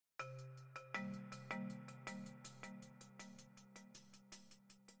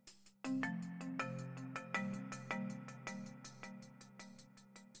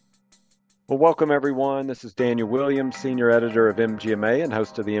Well, welcome everyone. This is Daniel Williams, senior editor of MGMA and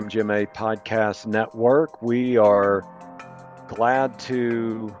host of the MGMA Podcast Network. We are glad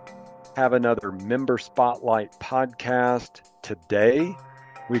to have another member spotlight podcast today.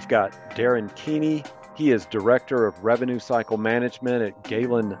 We've got Daryn Keeney. He is director of revenue cycle management at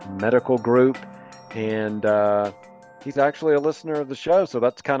Galen Medical Group, and he's actually a listener of the show, so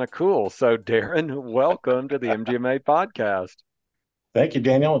that's kind of cool. So, Daryn, welcome to the MGMA podcast. Thank you,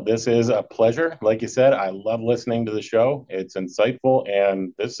 Daniel. This is a pleasure. Like you said, I love listening to the show. It's insightful,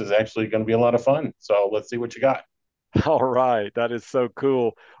 and this is actually going to be a lot of fun. So let's see what you got. All right, that is so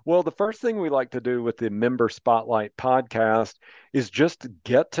cool. Well, the first thing we like to do with the Member Spotlight podcast is just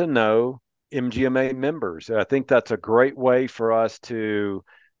get to know MGMA members. I think that's a great way for us to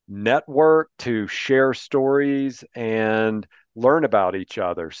network, to share stories, and learn about each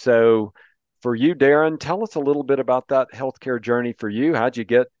other. So, for you, Daryn, tell us a little bit about that healthcare journey for you. How'd you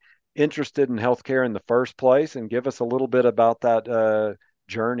get interested in healthcare in the first place? And give us a little bit about that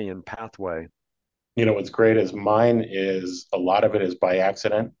journey and pathway. What's great is mine is a lot of it is by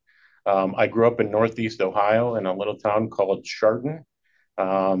accident. I grew up in Northeast Ohio in a little town called Chardon.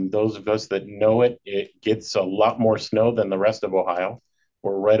 Those of us that know it, it gets a lot more snow than the rest of Ohio.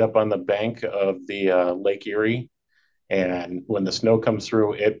 We're right up on the bank of the Lake Erie, and when the snow comes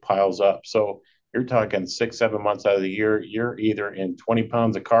through, it piles up. So you're talking 6, 7 months out of the year, you're either in 20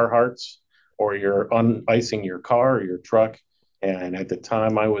 pounds of Carhartts or you're unicing your car or your truck. And at the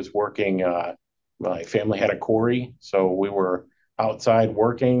time I was working, my family had a quarry. So we were outside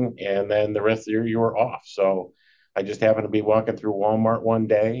working, and then the rest of the year you were off. So I just happened to be walking through Walmart one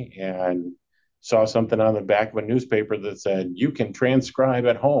day and saw something on the back of a newspaper that said, "You can transcribe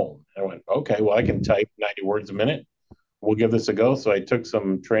at home." I went, okay, well, I can type 90 words a minute. We'll give this a go. So I took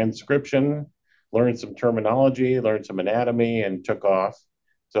some transcription, learned some terminology, learned some anatomy, and took off.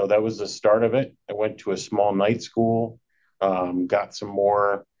 So that was the start of it. I went to a small night school, got some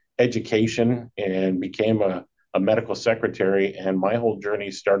more education, and became a medical secretary. And my whole journey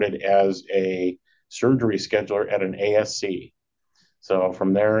started as a surgery scheduler at an ASC. So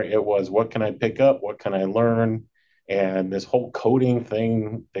from there, it was what can I pick up? What can I learn? And this whole coding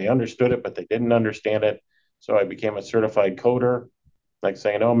thing, they understood it, but they didn't understand it. So I became a certified coder. Like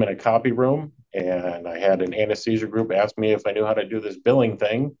saying, oh, I'm in a copy room, and I had an anesthesia group ask me if I knew how to do this billing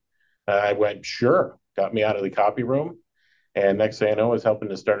thing. I went, sure, got me out of the copy room. And next thing I know, I was helping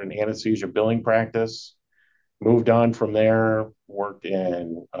to start an anesthesia billing practice. Moved on from there, worked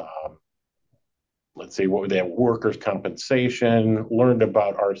in let's see, what were they, workers' compensation, learned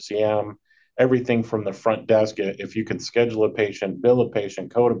about RCM, everything from the front desk. If you could schedule a patient, bill a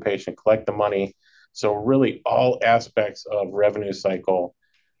patient, code a patient, collect the money. So, really, all aspects of revenue cycle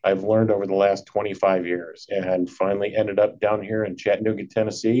I've learned over the last 25 years, and finally ended up down here in Chattanooga,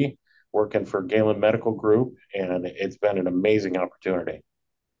 Tennessee, working for Galen Medical Group. And it's been an amazing opportunity.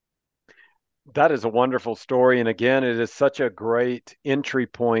 That is a wonderful story. And again, it is such a great entry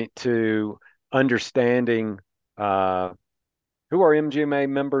point to understanding who our MGMA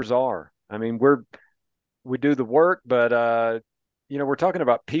members are. I mean, we do the work, but we're talking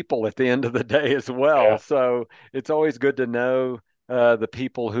about people at the end of the day as well. Yeah. So it's always good to know the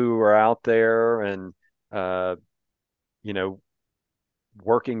people who are out there and uh, you know,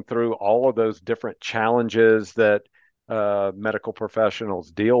 working through all of those different challenges that medical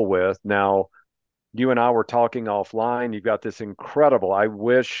professionals deal with. Now, you and I were talking offline. You've got this incredible, I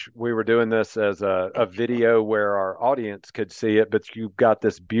wish we were doing this as a video where our audience could see it, but you've got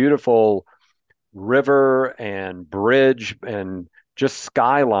this beautiful river and bridge and just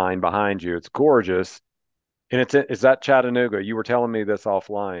skyline behind you. It's gorgeous. And is that Chattanooga? You were telling me this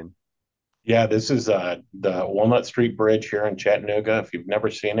offline. Yeah, this is the Walnut Street Bridge here in Chattanooga. If you've never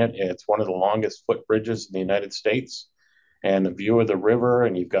seen it, it's one of the longest footbridges in the United States. And the view of the river,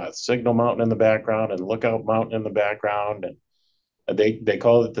 and you've got Signal Mountain in the background and Lookout Mountain in the background, and they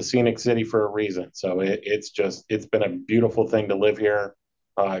call it the scenic city for a reason. So it's been a beautiful thing to live here,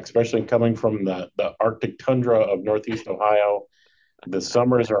 especially coming from the Arctic tundra of Northeast Ohio. The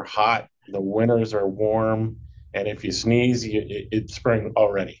summers are hot, the winters are warm, and if you sneeze, it's spring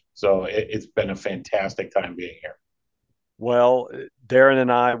already. So it's been a fantastic time being here. Well, Daryn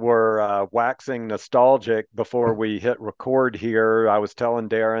and I were waxing nostalgic before we hit record here. I was telling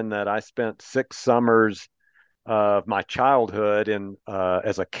Daryn that I spent 6 summers of my childhood in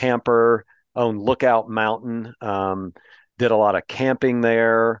as a camper on Lookout Mountain. Did a lot of camping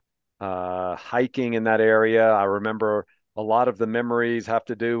there, hiking in that area. I remember a lot of the memories have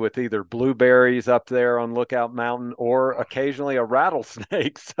to do with either blueberries up there on Lookout Mountain or occasionally a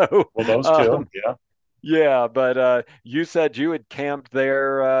rattlesnake. So, Well, those two, um, yeah. yeah, but you said you had camped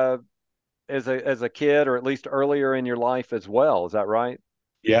there as a kid, or at least earlier in your life as well. Is that right?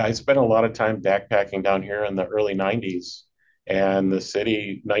 Yeah, I spent a lot of time backpacking down here in the early 90s, and the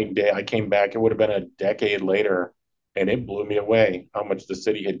city night and day. I came back, it would have been a decade later, and it blew me away how much the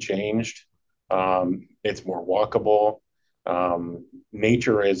city had changed. It's more walkable.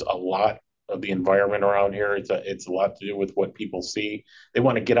 Nature is a lot of the environment around here. It's a lot to do with what people see. They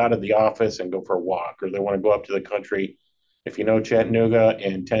want to get out of the office and go for a walk, or they want to go up to the country. If you know Chattanooga,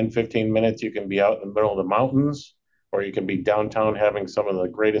 in 10, 15 minutes, you can be out in the middle of the mountains, or you can be downtown having some of the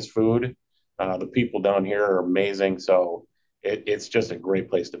greatest food. The people down here are amazing. So it's just a great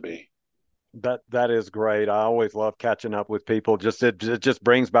place to be. That is great. I always love catching up with people. Just it just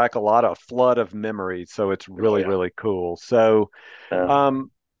brings back a lot of flood of memories. So it's Oh, really, yeah. really cool. So Yeah.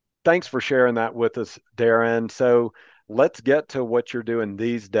 um, thanks for sharing that with us, Daryn. So let's get to what you're doing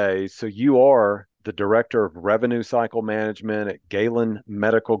these days. So you are the Director of Revenue Cycle Management at Galen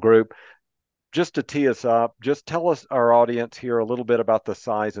Medical Group. Just to tee us up, just tell us, our audience here, a little bit about the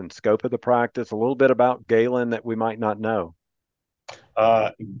size and scope of the practice, a little bit about Galen that we might not know.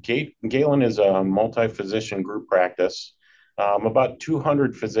 Uh, Galen is a multi-physician group practice. About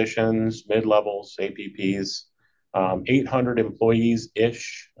 200 physicians, mid-levels, APPs, 800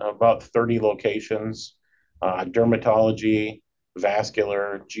 employees-ish, about 30 locations, dermatology,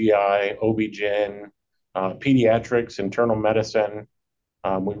 vascular, GI, OB-GYN, pediatrics, internal medicine.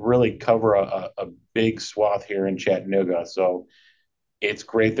 We really cover a big swath here in Chattanooga. So it's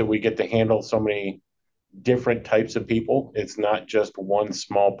great that we get to handle so many different types of people. It's not just one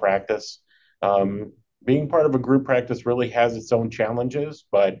small practice. Um, Being part of a group practice really has its own challenges,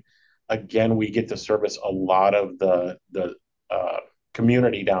 but again, we get to service a lot of the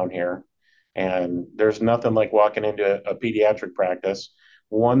community down here, and there's nothing like walking into a pediatric practice.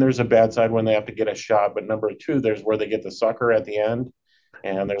 One, there's a bad side when they have to get a shot, but number two, there's where they get the sucker at the end,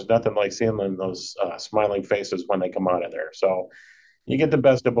 and there's nothing like seeing them those smiling faces when they come out of there. So you get the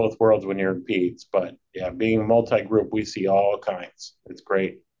best of both worlds when you're in peds. But yeah, being multi-group, we see all kinds. It's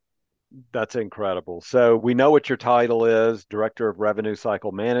great. That's incredible. So we know what your title is, Director of Revenue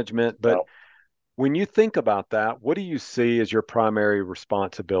Cycle Management, but Now, when you think about that, what do you see as your primary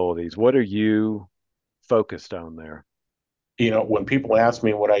responsibilities? What are you focused on there? when people ask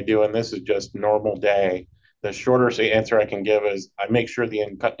me what I do, and this is just normal day, the shortest answer I can give is I make sure the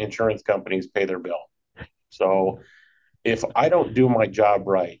insurance companies pay their bill. So if I don't do my job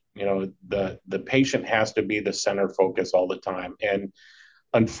right, the patient has to be the center focus all the time. And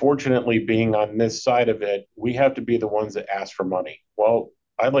unfortunately, being on this side of it, we have to be the ones that ask for money. Well,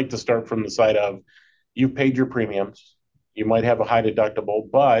 I like to start from the side of you've paid your premiums. You might have a high deductible,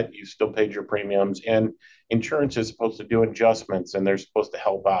 but you still paid your premiums. And insurance is supposed to do adjustments and they're supposed to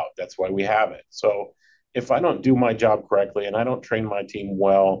help out. That's why we have it. So if I don't do my job correctly and I don't train my team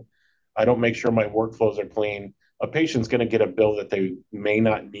well, I don't make sure my workflows are clean, a patient's going to get a bill that they may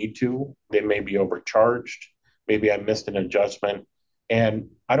not need to. They may be overcharged. Maybe I missed an adjustment. And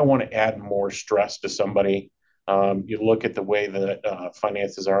I don't want to add more stress to somebody. You look at the way that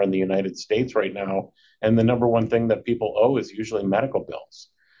finances are in the United States right now, and the number one thing that people owe is usually medical bills.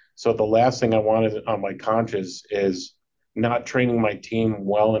 So the last thing I wanted on my conscience is not training my team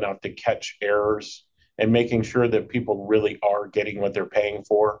well enough to catch errors and making sure that people really are getting what they're paying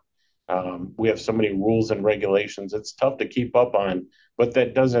for. We have so many rules and regulations, it's tough to keep up on, but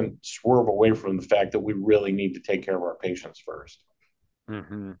that doesn't swerve away from the fact that we really need to take care of our patients first.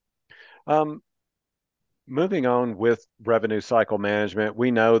 Hmm. Um, Moving on with revenue cycle management,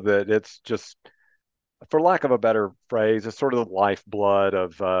 we know that it's just, for lack of a better phrase, it's sort of the lifeblood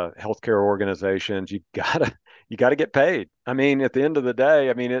of healthcare organizations. You gotta get paid. I mean, at the end of the day,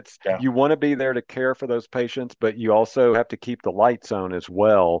 I mean, it's Yeah. you want to be there to care for those patients, but you also have to keep the lights on as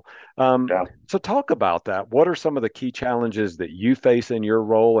well. Yeah. So talk about that. What are some of the key challenges that you face in your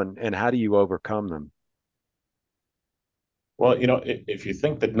role, and how do you overcome them? Well, if you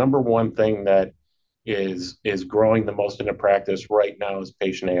think the number one thing that is growing the most in a practice right now is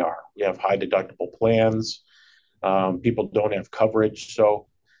patient AR. We have high deductible plans. People don't have coverage. So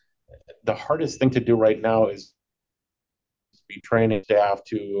the hardest thing to do right now is be training staff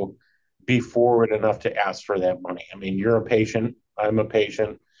to be forward enough to ask for that money. I mean, you're a patient, I'm a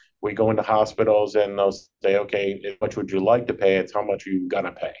patient. We go into hospitals and they'll say, okay, how much would you like to pay? It's how much you're going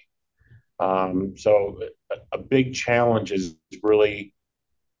to pay. So a big challenge is really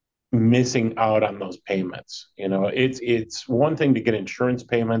missing out on those payments. It's one thing to get insurance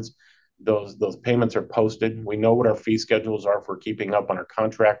payments. Those payments are posted. We know what our fee schedules are for keeping up on our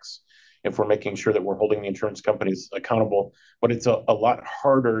contracts, if we're making sure that we're holding the insurance companies accountable. But it's a lot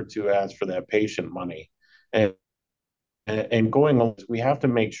harder to ask for that patient money. And going on, we have to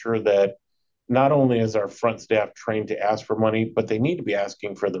make sure that not only is our front staff trained to ask for money, but they need to be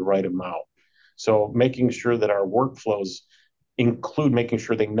asking for the right amount. So making sure that our workflows include making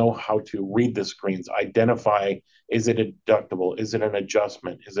sure they know how to read the screens, identify, is it a deductible? Is it an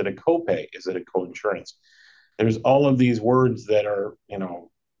adjustment? Is it a copay? Is it a co-insurance? There's all of these words that are,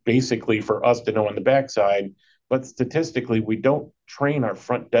 basically for us to know on the backside, but statistically, we don't train our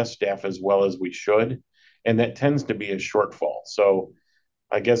front desk staff as well as we should. And that tends to be a shortfall. So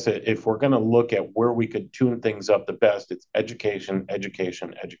I guess if we're going to look at where we could tune things up the best, it's education,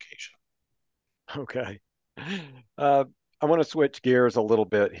 education, education. Okay. Uh, I want to switch gears a little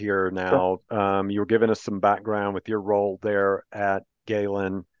bit here Sure. now. You were giving us some background with your role there at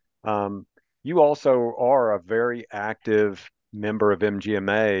Galen. Um, you also are a very active member of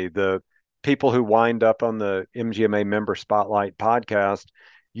MGMA. The people who wind up on the MGMA Member Spotlight podcast,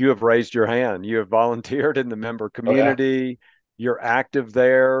 you have raised your hand. You have volunteered in the member Oh, yeah. community. You're active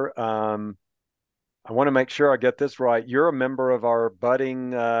there. I want to make sure I get this right. You're a member of our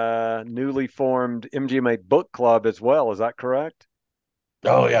budding, newly formed MGMA book club as well. Is that correct?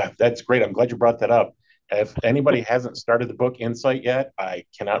 Oh, yeah. That's great. I'm glad you brought that up. If anybody hasn't started the book Insight yet, I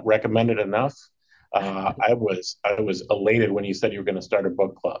cannot recommend it enough. I was elated when you said you were going to start a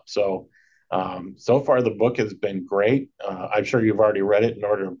book club. So far the book has been great. I'm sure you've already read it in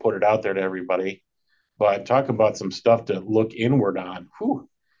order to put it out there to everybody. But talk about some stuff to look inward on. Whew,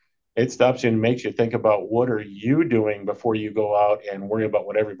 it stops you and makes you think about what are you doing before you go out and worry about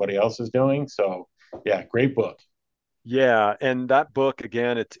what everybody else is doing. So, yeah, great book. Yeah, and that book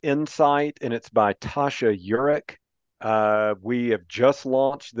again, it's Insight, and it's by Tasha Eurich. We have just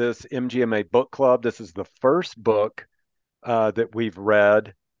launched this MGMA book club. This is the first book that we've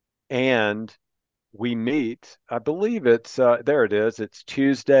read, and we meet. I believe it's there. It is. It's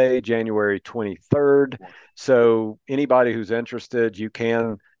Tuesday, January 23rd. So anybody who's interested, you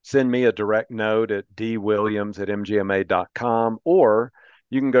can send me a direct note at dwilliams@mgma.com, or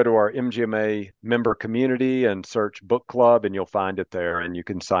you can go to our MGMA member community and search book club, and you'll find it there, and you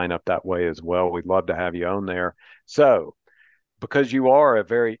can sign up that way as well. We'd love to have you on there. So because you are a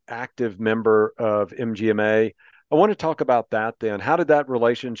very active member of MGMA, I want to talk about that then. How did that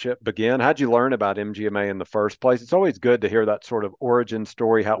relationship begin? How'd you learn about MGMA in the first place? It's always good to hear that sort of origin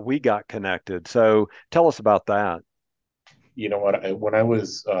story, how we got connected. So tell us about that. You know what? When I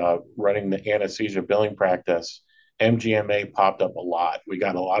was running the anesthesia billing practice, MGMA popped up a lot. We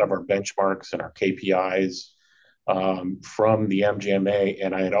got a lot of our benchmarks and our KPIs from the MGMA,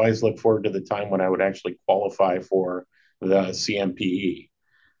 and I had always looked forward to the time when I would actually qualify for the CMPE.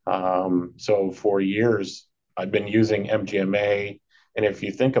 So for years, I've been using MGMA. And if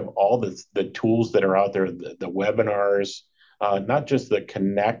you think of all the tools that are out there, the webinars, not just the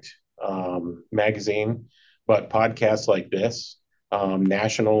Connect magazine, but podcasts like this,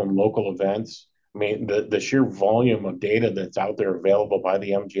 national and local events. I mean, the sheer volume of data that's out there available by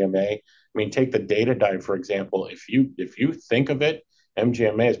the MGMA. I mean, take the data dive, for example. If you think of it,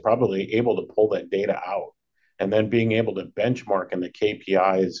 MGMA is probably able to pull that data out and then being able to benchmark in the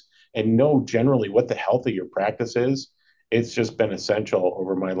KPIs and know generally what the health of your practice is. It's just been essential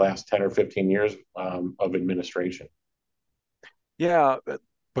over my last 10 or 15 years of administration. Yeah,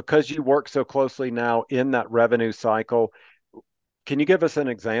 because you work so closely now in that revenue cycle, can you give us an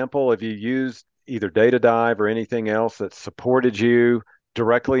example? Have you used either Data Dive or anything else that supported you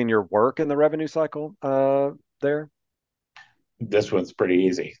directly in your work in the revenue cycle there? This one's pretty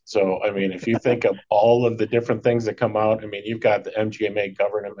easy. So, I mean, if you think of all of the different things that come out, I mean, you've got the MGMA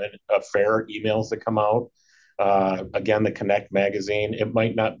government affair emails that come out. Again, the Connect magazine, it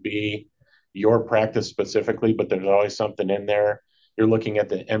might not be your practice specifically, but there's always something in there. You're looking at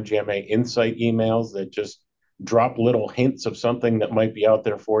the MGMA Insight emails that just drop little hints of something that might be out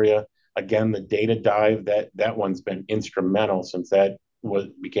there for you. Again, the data dive, that one's been instrumental since that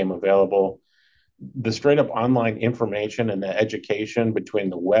became available. The straight up online information and the education between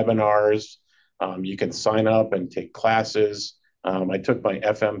the webinars. You can sign up and take classes. I took my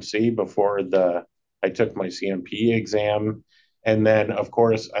FMC before I took my CMP exam. And then, of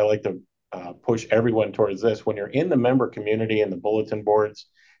course, I like to push everyone towards this. When you're in the member community and the bulletin boards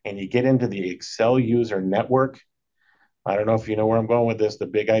and you get into the Excel user network, I don't know if you know where I'm going with this, the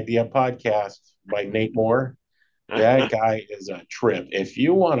Big Idea podcast by Nate Moore. That guy is a trip. If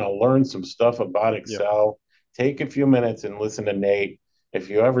you want to learn some stuff about Yeah. Excel, take a few minutes and listen to Nate. If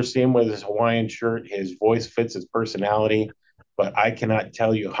you ever see him with his Hawaiian shirt, his voice fits his personality. But I cannot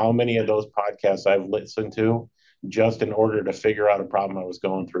tell you how many of those podcasts I've listened to just in order to figure out a problem I was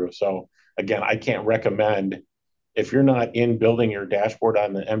going through. So, again, I can't recommend if you're not in building your dashboard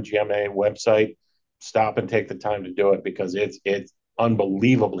on the MGMA website, stop and take the time to do it because it's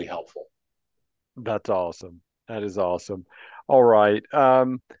unbelievably helpful. That's awesome. That is awesome. All right.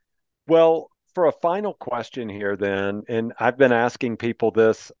 Well, for a final question here, then, and I've been asking people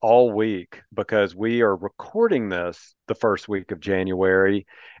this all week because we are recording this the first week of January.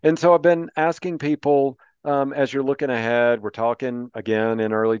 And so I've been asking people, as you're looking ahead, we're talking again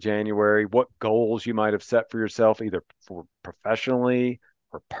in early January, what goals you might have set for yourself, either for professionally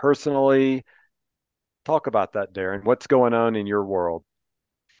or personally. Talk about that, Daryn. What's going on in your world?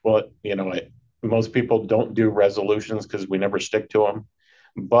 Well, most people don't do resolutions because we never stick to them.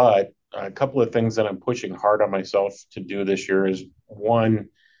 But a couple of things that I'm pushing hard on myself to do this year is one,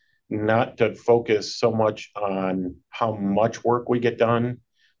 not to focus so much on how much work we get done,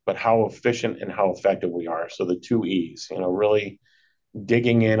 but how efficient and how effective we are. So the two E's, really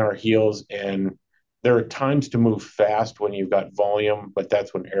digging in our heels. And there are times to move fast when you've got volume, but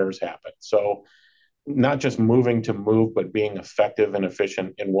that's when errors happen. So not just moving to move, but being effective and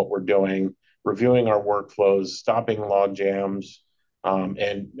efficient in what we're doing, reviewing our workflows, stopping log jams,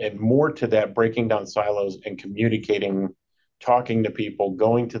 and more to that, breaking down silos and communicating, talking to people,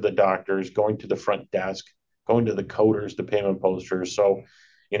 going to the doctors, going to the front desk, going to the coders, the payment posters. So,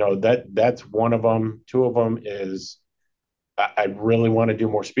 that's one of them. Two of them is I really want to do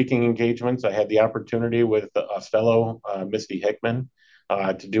more speaking engagements. I had the opportunity with a fellow, Misty Hickman,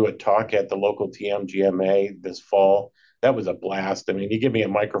 to do a talk at the local TMGMA this fall. That was a blast. I mean, you give me a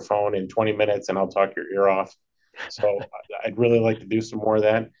microphone in 20 minutes and I'll talk your ear off. So I'd really like to do some more of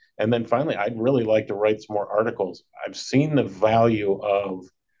that. And then finally, I'd really like to write some more articles. I've seen the value of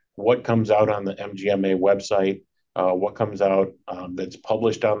what comes out on the MGMA website, what comes out that's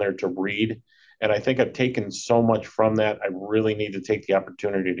published on there to read. And I think I've taken so much from that. I really need to take the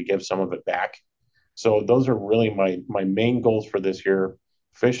opportunity to give some of it back. So those are really my main goals for this year.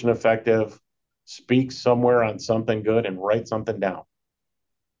 Efficient, effective, speak somewhere on something good, and write something down.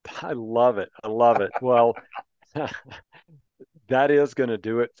 I love it. I love it. Well, that is going to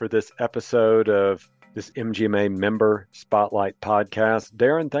do it for this episode of this MGMA Member Spotlight podcast.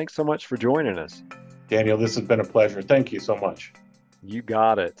 Daryn, thanks so much for joining us. Daniel, this has been a pleasure. Thank you so much. You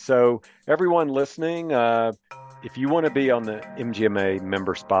got it. So, everyone listening, if you want to be on the MGMA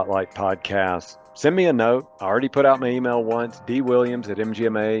Member Spotlight podcast, send me a note. I already put out my email once,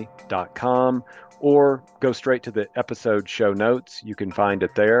 dwilliams@mgma.com, or go straight to the episode show notes. You can find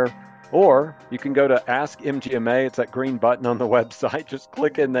it there. Or you can go to Ask MGMA. It's that green button on the website. Just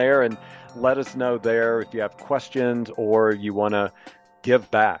click in there and let us know there if you have questions or you want to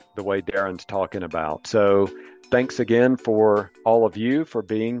give back the way Daryn's talking about. So thanks again for all of you for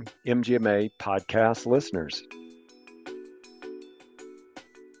being MGMA podcast listeners.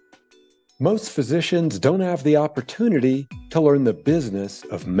 Most physicians don't have the opportunity to learn the business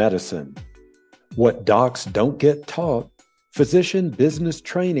of medicine. What docs don't get taught, physician business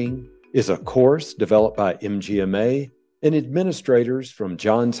training is a course developed by MGMA and administrators from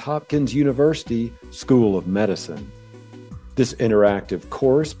Johns Hopkins University School of Medicine. This interactive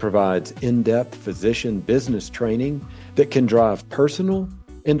course provides in-depth physician business training that can drive personal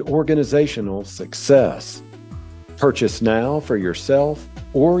and organizational success. Purchase now for yourself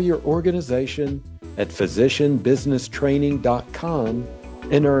or your organization at physicianbusinesstraining.com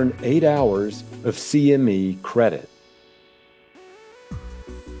and earn 8 hours of CME credit.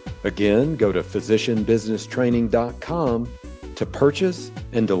 Again, go to physicianbusinesstraining.com to purchase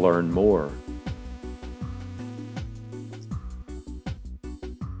and to learn more.